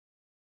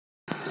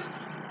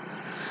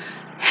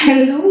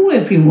Hello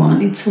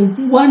everyone, it's a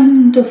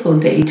wonderful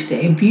day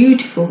today,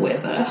 beautiful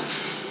weather,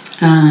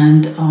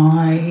 and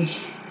I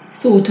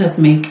thought I'd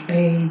make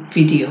a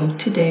video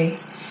today.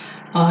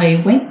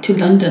 I went to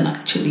London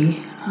actually,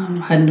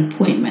 had an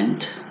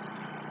appointment,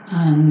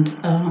 and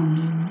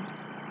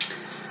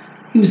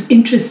it was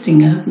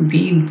interesting. I haven't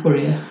been for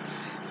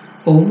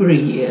over a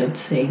year, I'd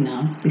say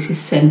now. This is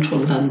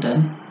central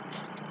London,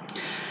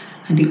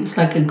 and it was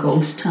like a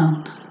ghost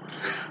town.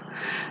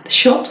 The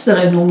shops that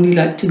I normally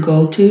like to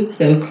go to,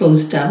 they were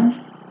closed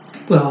down.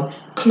 Well,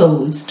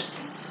 closed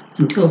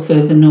until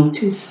further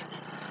notice.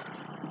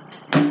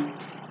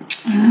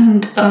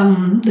 And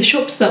the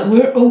shops that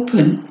were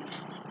open,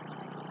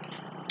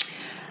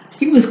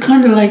 it was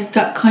kind of like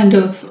that kind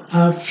of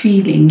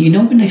feeling, you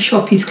know, when a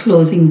shop is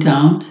closing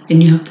down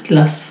and you have the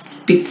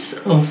last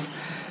bits of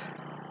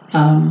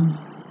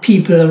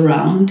people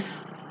around.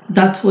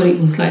 That's what it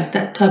was like,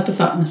 that type of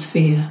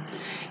atmosphere.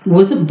 It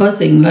wasn't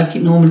buzzing like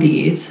it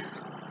normally is.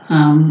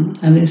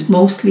 And it's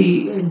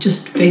mostly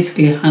just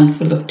basically a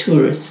handful of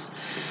tourists.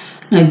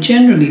 Now,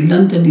 generally,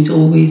 London is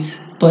always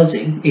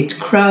buzzing. It's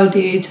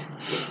crowded,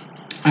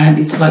 and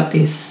it's like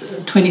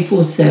this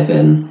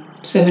 24/7,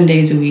 7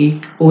 days a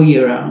week, all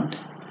year round.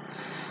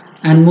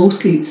 And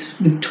mostly it's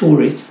with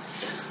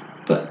tourists.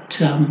 But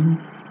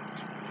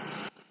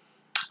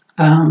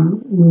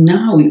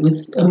now it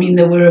was, I mean,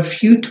 there were a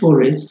few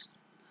tourists,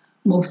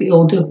 mostly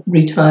older,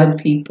 retired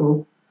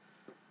people.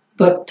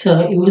 But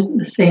it wasn't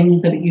the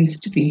same that it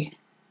used to be.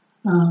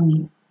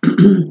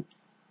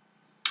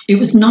 It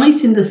was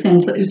nice in the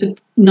sense that it was a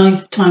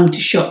nice time to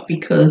shop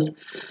because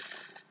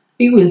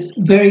it was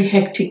very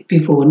hectic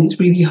before, and it's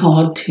really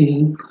hard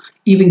to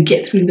even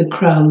get through the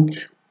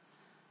crowds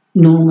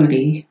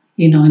normally,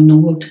 you know, in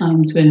normal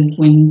times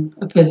when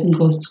a person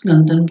goes to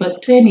London.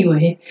 But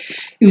anyway,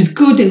 it was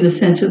good in the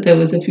sense that there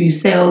was a few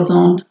sales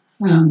on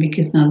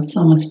because now the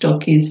summer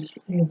stock is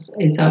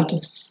out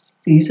of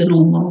season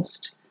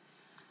almost.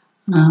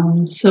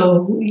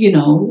 So, you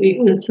know,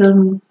 it was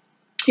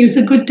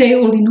a good day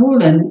all in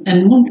all.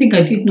 And one thing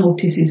I did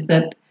notice is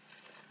that,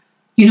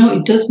 you know,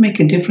 it does make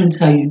a difference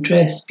how you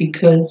dress,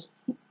 because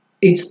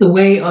it's the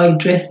way I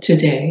dress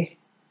today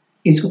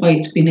is why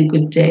it's been a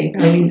good day.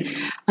 I mean,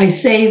 I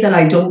say that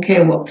I don't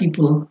care what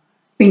people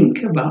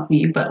think about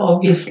me, but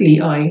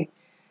obviously I'm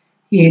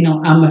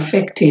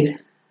affected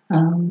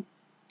in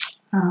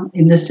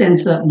the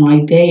sense that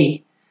my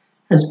day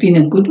has been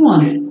a good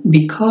one,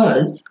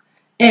 because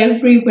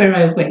everywhere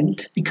I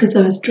went, because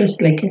I was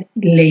dressed like a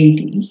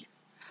lady,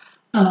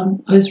 I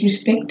was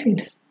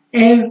respected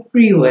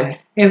everywhere,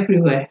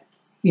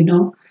 you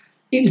know.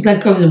 It was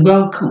like I was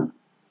welcome,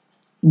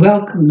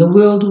 the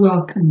world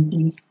welcomed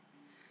me.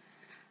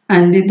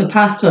 And in the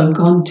past I've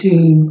gone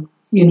to,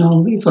 you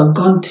know, if I've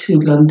gone to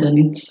London,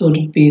 it's sort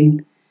of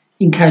been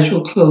in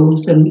casual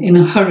clothes and in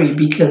a hurry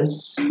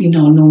because, you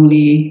know,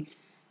 normally,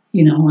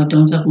 you know, I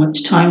don't have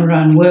much time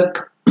around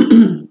work.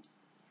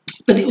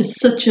 But it was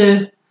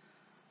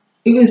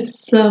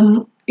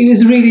it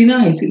was really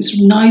nice. It was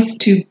nice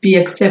to be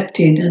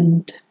accepted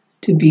and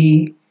to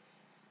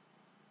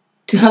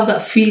have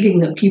that feeling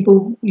that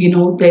people, you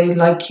know, they would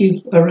like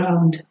you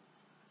around,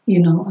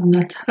 you know, and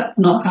that's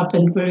not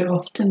happened very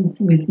often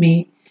with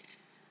me.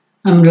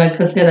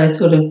 Like I said, I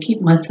sort of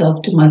keep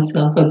myself to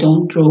myself. I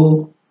don't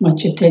draw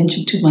much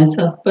attention to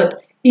myself.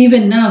 But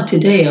even now,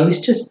 today, I was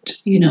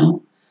just, you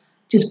know,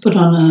 just put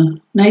on a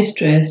nice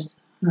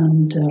dress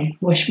and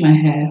wash my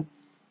hair.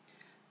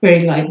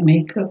 Very light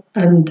makeup,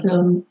 and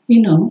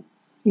you know,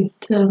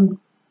 it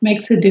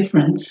makes a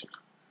difference.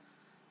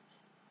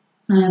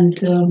 And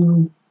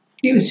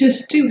it was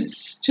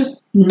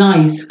just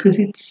nice because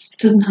it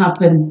doesn't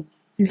happen.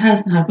 It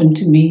hasn't happened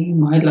to me in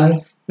my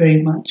life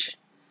very much,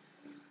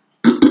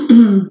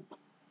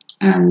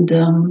 and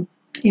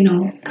you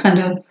know, kind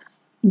of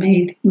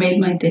made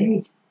my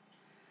day.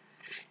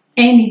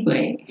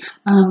 Anyway,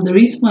 the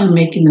reason why I'm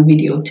making the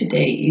video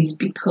today is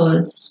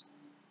because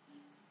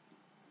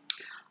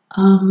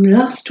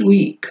last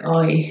week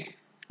I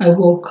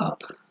woke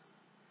up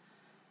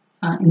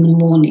in the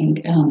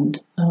morning, and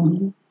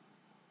one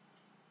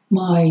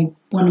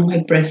of my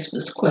breasts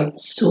was quite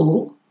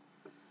sore,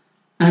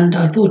 and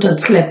I thought I'd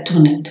slept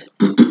on it.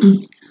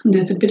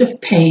 There's a bit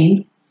of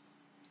pain,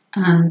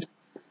 and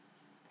I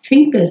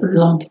think there's a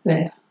lump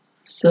there.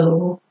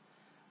 So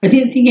I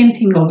didn't think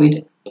anything of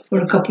it for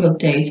a couple of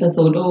days. I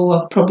thought, oh,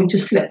 I've probably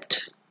just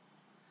slept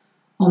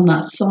on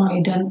that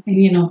side, and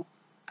you know,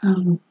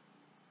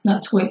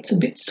 that's why it's a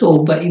bit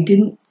sore. But it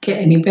didn't get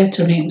any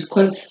better, and it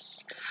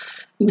was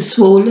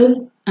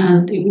swollen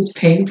and it was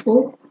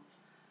painful.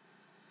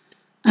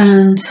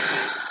 And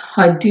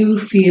I do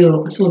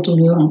feel a sort of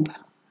lump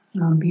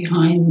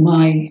behind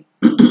my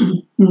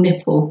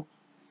nipple.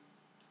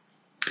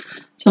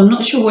 So I'm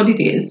not sure what it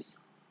is.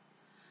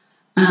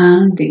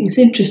 And it was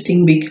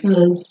interesting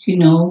because, you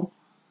know,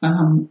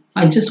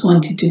 I just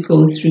wanted to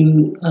go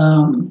through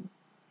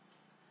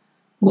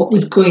what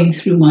was going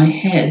through my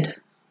head,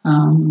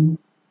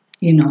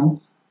 you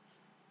know,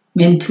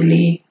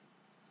 mentally,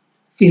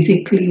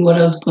 physically, what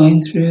I was going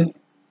through,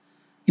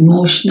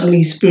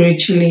 emotionally,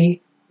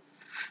 spiritually.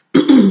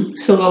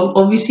 So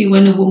obviously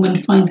when a woman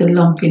finds a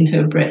lump in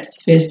her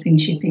breast, first thing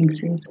she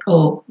thinks is,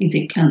 oh, is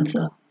it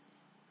cancer?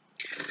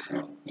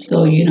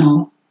 So,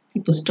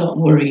 people start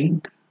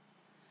worrying.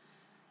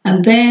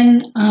 And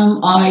then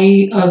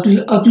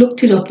I've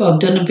looked it up, I've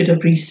done a bit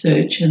of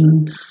research,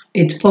 and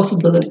it's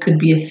possible that it could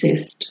be a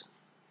cyst.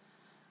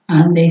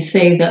 And they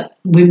say that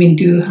women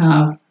do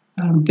have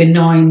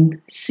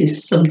benign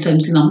cysts,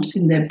 sometimes lumps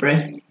in their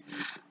breasts,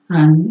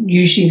 and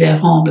usually they're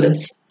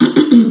harmless.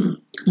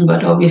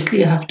 But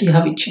obviously I have to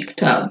have it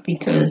checked out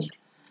because,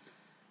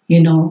 I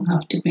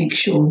have to make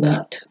sure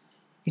that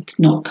it's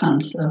not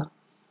cancer.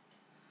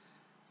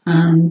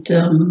 And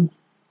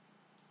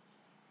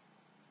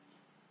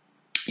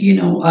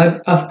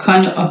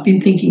I've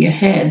been thinking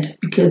ahead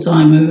because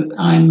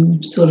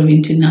I'm sort of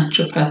into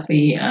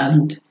naturopathy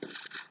and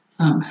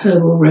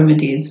herbal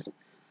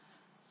remedies,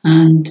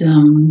 and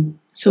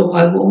so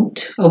I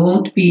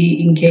won't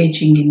be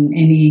engaging in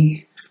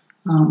any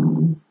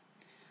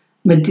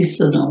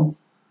medicinal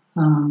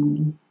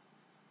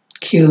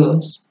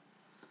cures.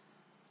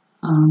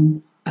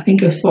 I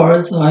think as far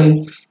as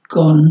I've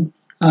gone,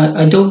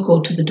 I don't go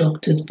to the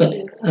doctors, but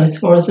as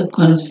far as I've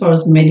gone, as far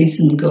as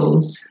medicine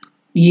goes,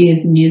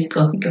 years and years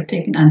ago, I think I've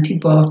taken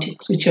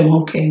antibiotics, which I'm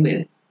okay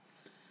with.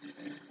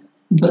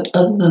 But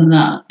other than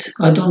that,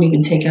 I don't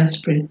even take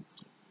aspirin.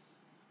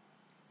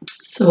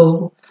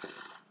 So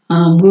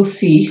we'll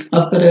see.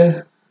 I've got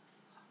an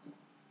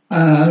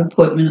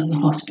appointment at the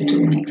hospital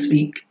next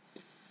week,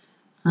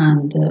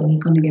 and I'm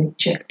going to get it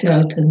checked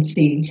out and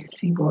see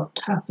what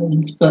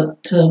happens.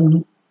 But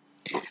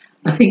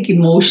I think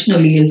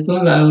emotionally as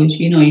well,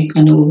 you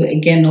kind of,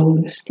 again, all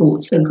these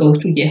thoughts that go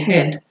through your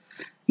head,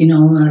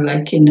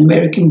 like in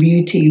American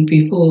Beauty,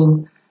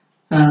 before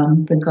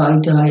the guy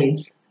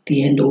dies at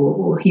the end,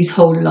 or his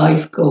whole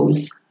life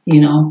goes,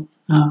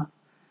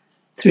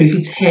 through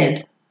his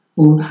head,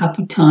 all the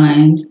happy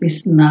times,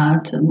 this and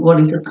that, and what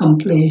he's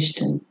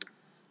accomplished, and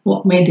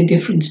what made a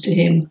difference to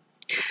him.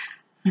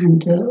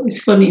 And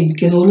it's funny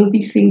because all of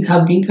these things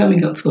have been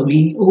coming up for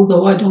me,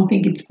 although I don't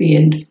think it's the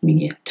end for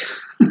me yet.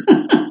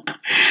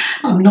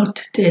 I'm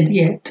not dead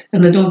yet,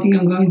 and I don't think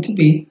I'm going to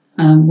be.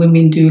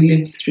 Women do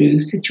live through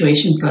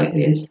situations like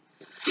this,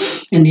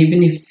 and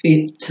even if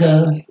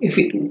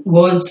it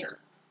was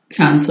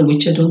cancer,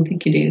 which I don't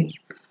think it is,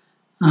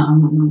 I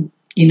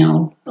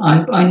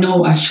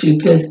know actually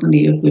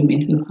personally of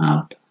women who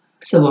have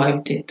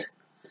survived it.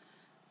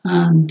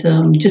 And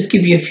just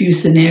give you a few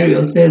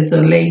scenarios. There's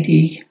a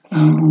lady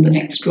on the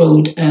next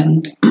road,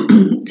 and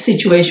the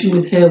situation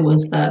with her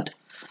was that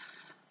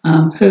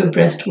her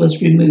breast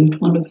was removed.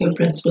 One of her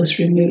breasts was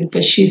removed,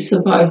 but she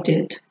survived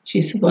it.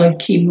 She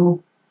survived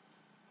chemo,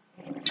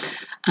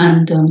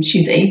 and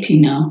she's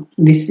 80 now.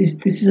 This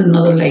is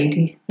another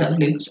lady that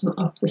lives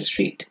up the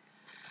street,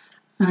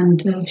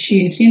 and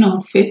she's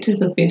fit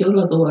as a fiddle.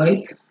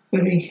 Otherwise,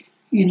 very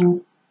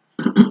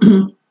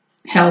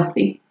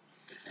healthy.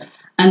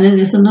 And then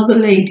there's another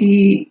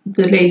lady.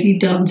 The lady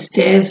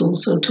downstairs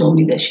also told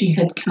me that she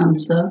had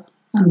cancer.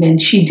 And then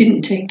she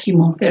didn't take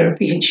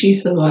chemotherapy and she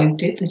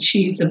survived it. And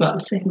she's about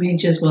the same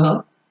age as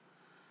well.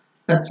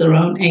 That's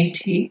around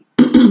 80.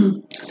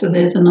 So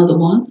there's another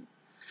one.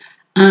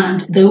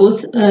 And there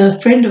was a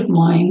friend of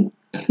mine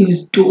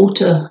whose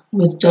daughter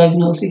was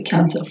diagnosed with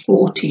cancer at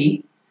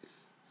 40.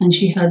 And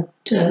she had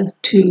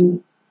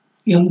two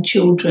young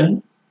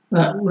children,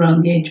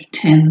 around the age of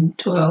 10,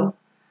 12,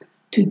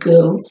 two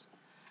girls.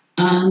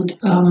 And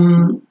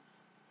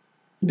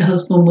the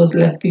husband was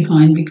left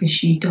behind because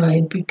she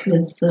died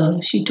because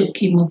she took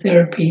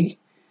chemotherapy,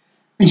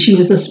 and she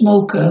was a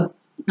smoker,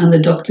 and the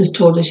doctors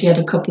told her she had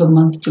a couple of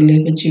months to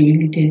live, and she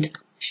really did.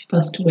 She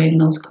passed away in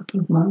those couple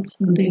of months,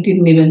 and they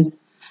didn't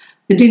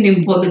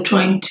even bother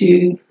trying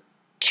to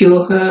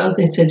cure her.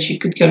 They said she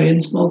could carry on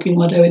smoking,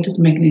 whatever, it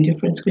doesn't make any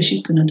difference because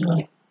she's going to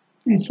die.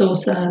 It's so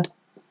sad.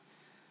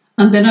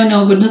 And then I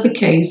know of another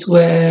case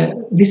where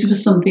this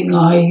was something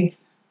I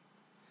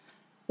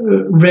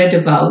read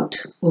about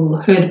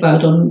or heard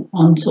about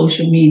on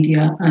social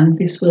media, and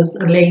this was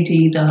a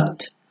lady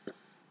that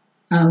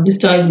was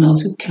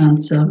diagnosed with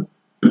cancer,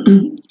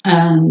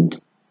 and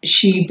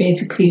she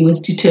basically was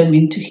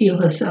determined to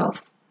heal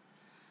herself,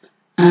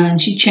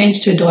 and she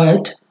changed her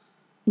diet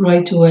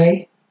right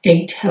away,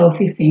 ate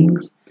healthy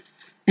things,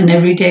 and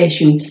every day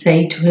she would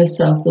say to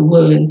herself the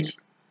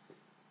words,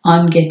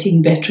 "I'm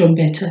getting better and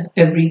better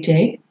every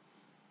day."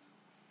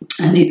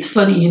 And it's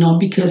funny,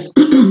 because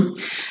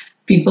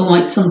people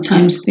might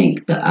sometimes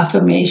think that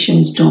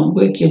affirmations don't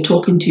work. You're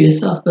talking to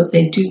yourself, but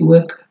they do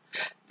work.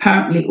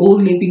 Apparently, all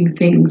living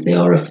things, they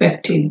are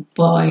affected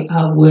by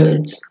our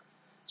words.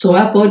 So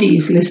our body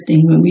is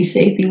listening. When we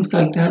say things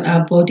like that,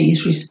 our body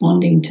is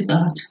responding to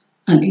that.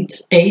 And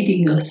it's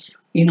aiding us,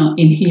 in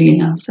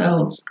healing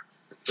ourselves.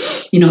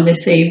 They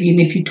say even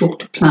if you talk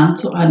to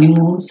plants or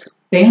animals,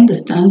 they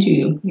understand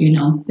you,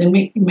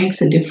 it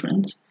makes a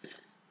difference.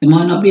 They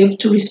might not be able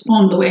to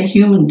respond the way a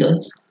human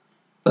does.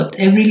 But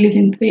every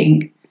living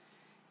thing,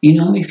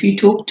 if you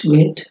talk to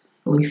it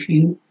or if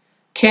you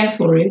care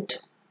for it,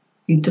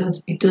 It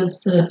does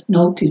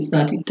notice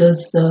that. It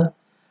does.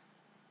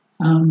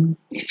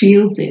 It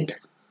feels it.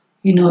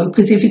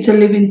 Because if it's a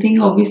living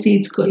thing, obviously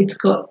it's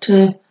got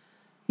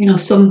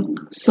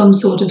some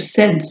sort of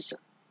sense.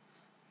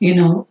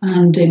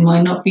 And it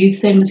might not be the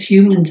same as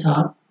humans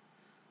are,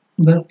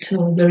 but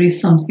there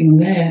is something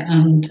there.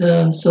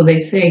 And so they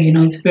say,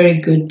 it's very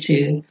good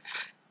to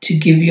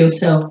give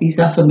yourself these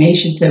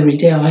affirmations every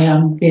day. I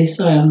am this,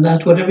 I am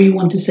that, whatever you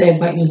want to say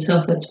about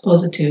yourself that's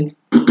positive.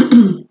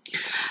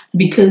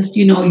 Because,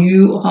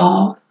 you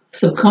are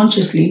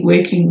subconsciously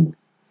working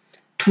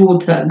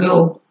towards that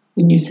goal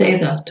when you say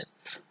that.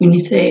 When you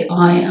say,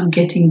 I am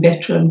getting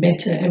better and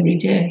better every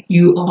day,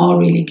 you are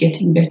really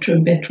getting better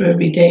and better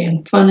every day.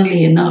 And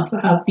funnily enough,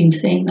 I have been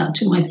saying that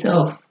to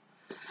myself,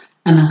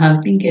 and I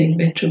have been getting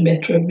better and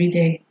better every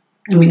day.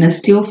 I mean, I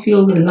still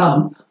feel the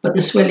lump, but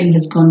the swelling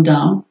has gone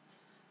down.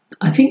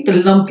 I think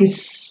the lump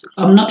is,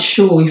 I'm not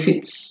sure if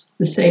it's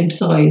the same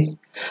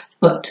size,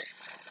 but,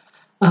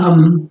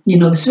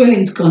 the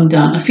swelling's gone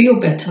down. I feel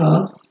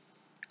better.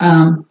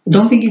 I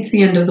don't think it's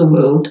the end of the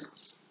world.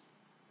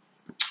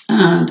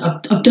 And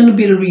I've done a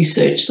bit of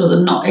research, so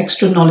the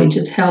extra knowledge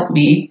has helped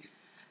me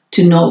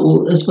to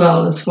know as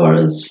well, as far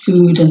as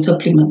food and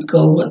supplements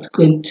go, what's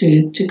good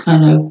to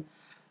kind of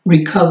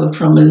recover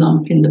from a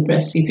lump in the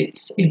breast if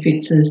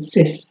it's a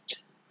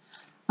cyst.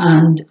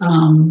 And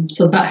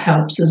so that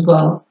helps as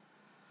well.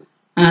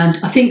 And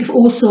I think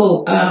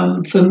also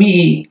for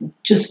me,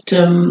 just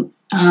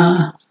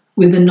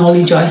with the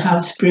knowledge I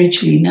have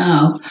spiritually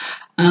now,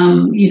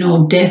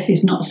 death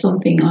is not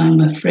something I'm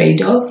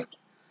afraid of.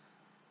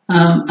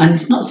 And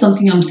it's not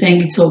something I'm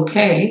saying it's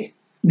okay,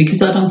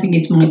 because I don't think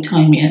it's my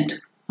time yet.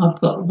 I've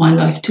got my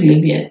life to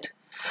live yet.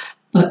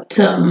 But,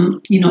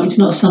 it's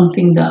not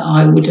something that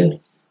I would have,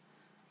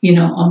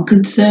 I'm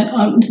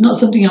concerned. It's not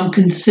something I'm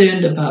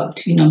concerned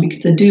about,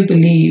 because I do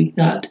believe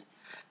that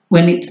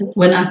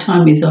when our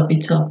time is up,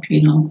 it's up,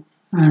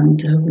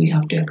 and we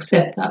have to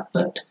accept that.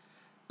 But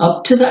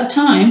up to that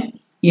time,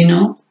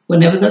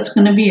 whenever that's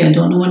going to be, I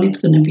don't know when it's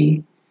going to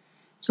be.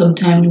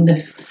 Sometime in the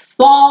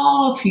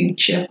far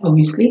future,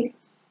 obviously.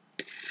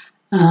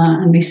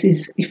 And this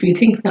is, if we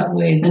think that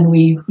way, then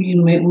we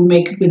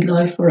make a good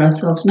life for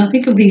ourselves. And I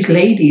think of these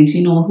ladies,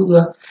 who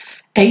are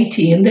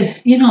 80 and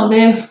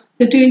they're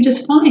doing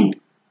just fine.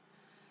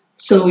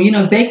 So,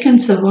 if they can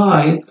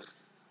survive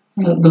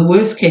the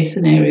worst case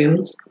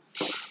scenarios,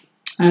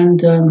 and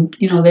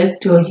they're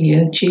still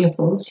here,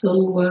 cheerful.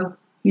 So,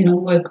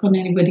 work on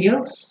anybody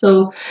else.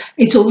 So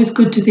it's always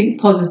good to think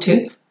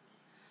positive.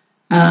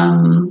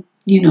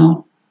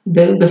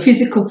 The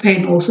physical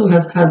pain also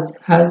has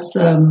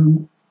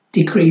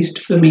decreased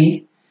for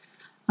me.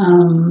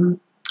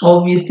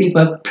 Obviously, if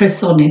I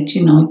press on it,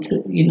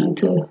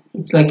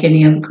 it's like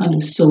any other kind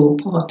of sore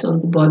part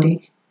of the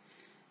body.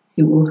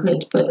 It will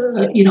hurt, but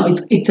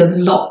it's a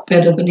lot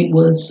better than it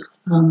was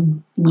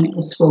when it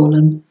was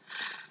swollen.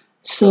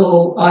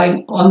 So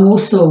I'm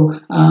also,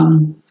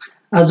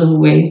 as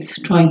always,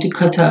 trying to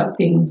cut out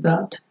things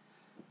that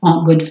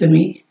aren't good for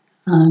me,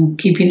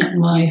 keeping up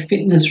my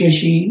fitness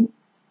regime,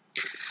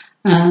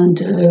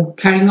 and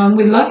carrying on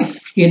with life,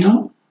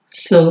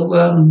 So,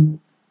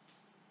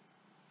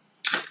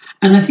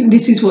 and I think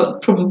this is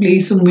what probably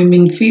some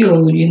women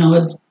feel,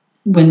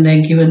 when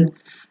they're given,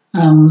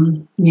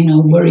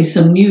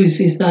 worrisome news,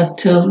 is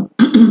that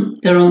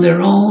they're on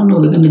their own,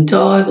 or they're going to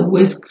die, the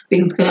worst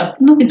thing's going to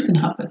happen. Nothing's going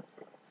to happen.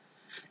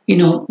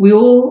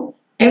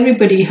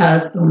 Everybody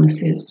has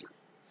illnesses.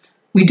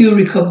 We do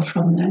recover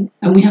from them,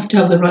 and we have to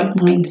have the right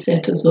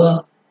mindset as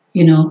well.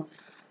 We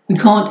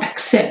can't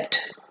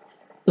accept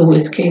the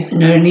worst case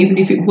scenario. And even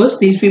if it was,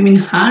 these women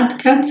had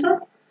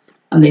cancer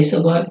and they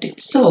survived it.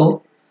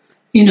 So,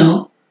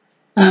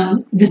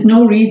 there's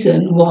no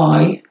reason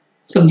why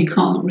somebody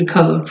can't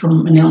recover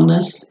from an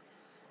illness,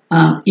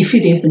 if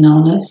it is an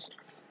illness.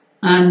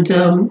 And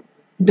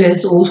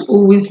there's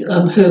always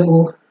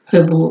herbal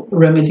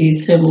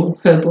remedies,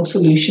 herbal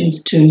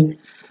solutions to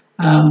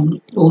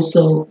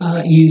also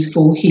use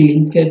for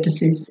healing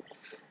purposes.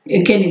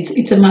 Again,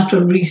 it's a matter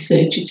of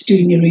research. It's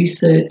doing your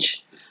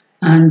research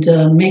and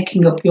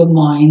making up your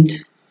mind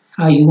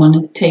how you want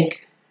to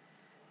take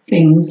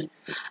things,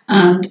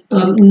 and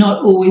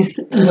not always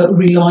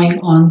relying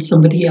on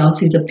somebody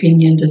else's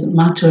opinion. Doesn't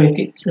matter if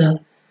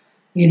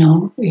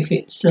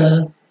it's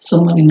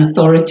someone in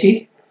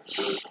authority.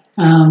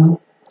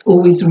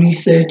 Always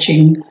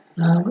researching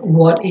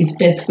what is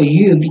best for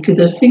you, because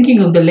I was thinking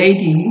of the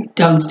lady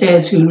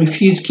downstairs who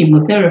refused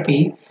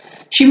chemotherapy.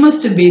 She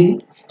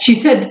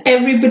said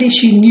everybody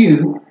she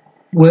knew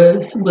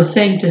was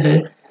saying to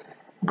her,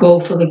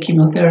 go for the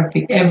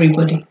chemotherapy,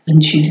 everybody,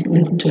 and she didn't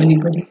listen to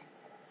anybody.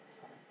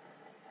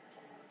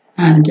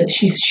 And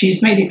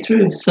she's made it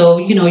through. So,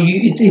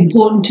 it's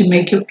important to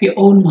make up your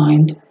own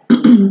mind.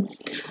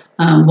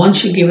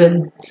 Once you're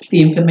given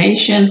the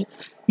information,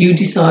 you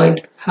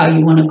decide how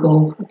you want to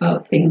go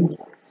about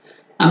things.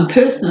 And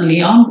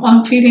personally,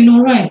 I'm feeling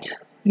all right.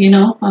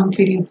 I'm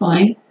feeling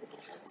fine.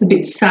 It's a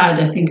bit sad,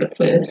 I think, at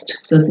first,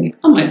 because I was thinking,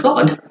 oh my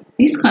God,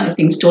 these kind of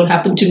things don't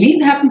happen to me,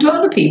 they happen to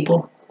other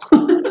people.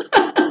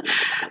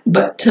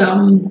 But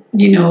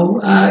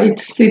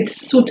it's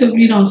sort of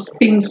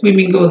things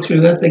women go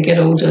through as they get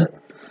older.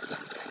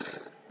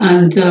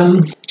 And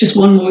just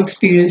one more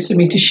experience for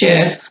me to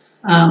share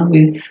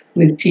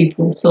with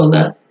people, so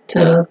that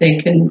they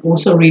can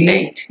also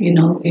relate.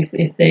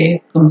 If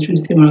they've gone through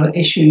similar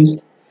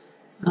issues,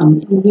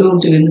 will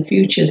do in the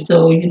future.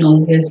 So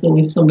there's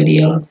always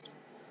somebody else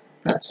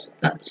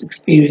that's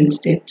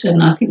experienced it,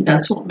 and I think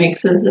that's what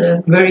makes us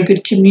a very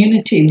good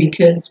community,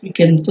 because we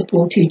can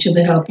support each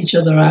other, help each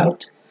other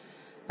out,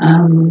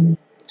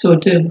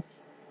 sort of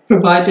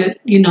provided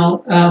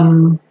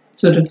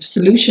sort of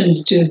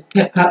solutions to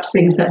perhaps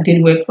things that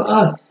didn't work for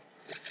us.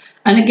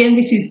 And again,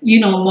 this is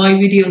my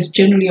videos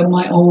generally are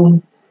my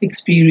own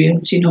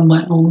experience,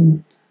 my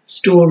own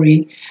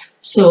story.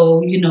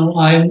 So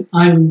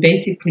I'm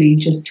basically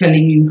just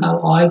telling you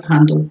how I've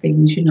handled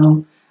things.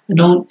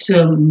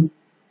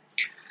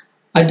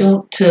 I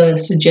don't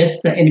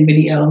suggest that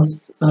anybody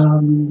else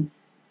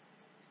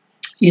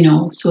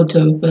sort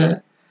of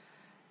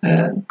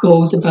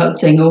goes about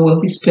saying, oh well,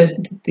 this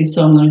person did this,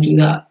 so I'm going to do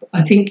that.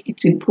 I think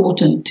it's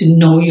important to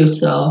know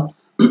yourself,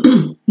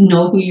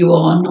 know who you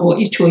are, know what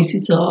your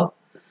choices are,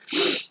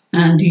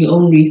 and do your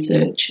own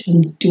research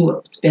and do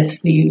what's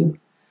best for you.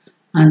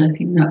 And I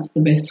think that's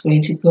the best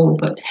way to go.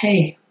 But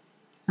hey,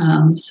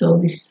 so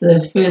this is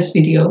the first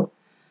video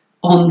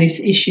on this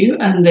issue,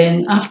 and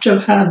then after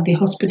I've had the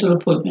hospital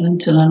appointment,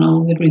 until I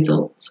know the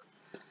results,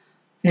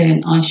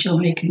 then I shall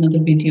make another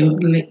video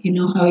and let you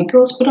know how it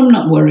goes. But I'm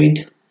not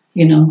worried,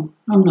 I'm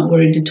not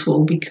worried at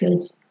all,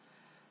 because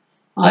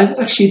I've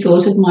actually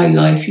thought of my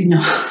life,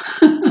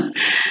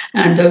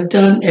 and I've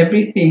done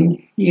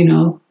everything,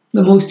 the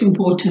most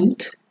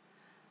important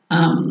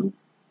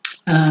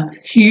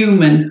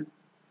human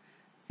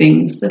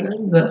things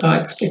that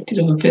are expected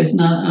of a person,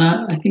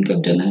 and I think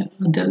I've done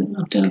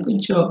a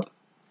good job.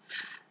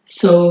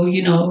 So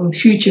the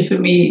future for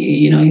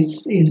me,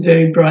 is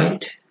very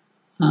bright,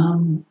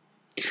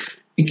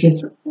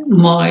 because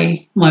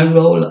my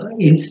role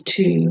is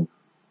to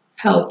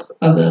help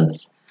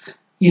others,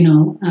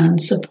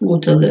 and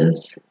support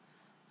others.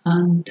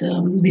 And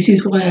this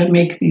is why I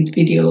make these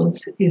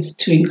videos, is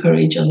to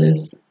encourage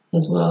others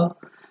as well,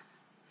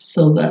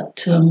 so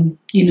that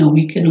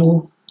we can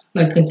all,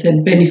 like I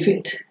said,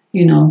 benefit,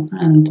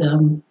 and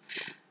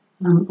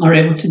are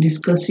able to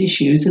discuss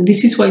issues. And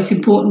this is why it's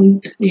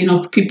important,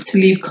 for people to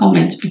leave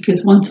comments,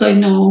 because once I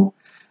know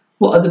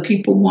what other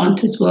people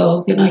want as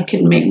well, then I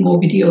can make more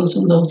videos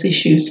on those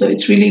issues. So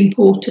it's really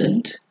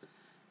important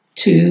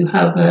to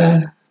have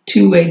a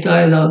two-way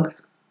dialogue,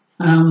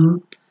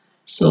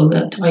 so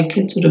that I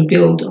can sort of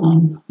build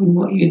on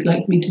what you'd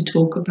like me to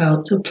talk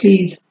about. So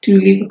please do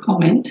leave a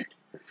comment,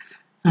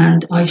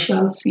 and I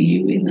shall see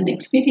you in the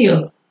next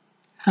video.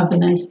 Have a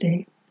nice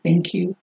day. Thank you.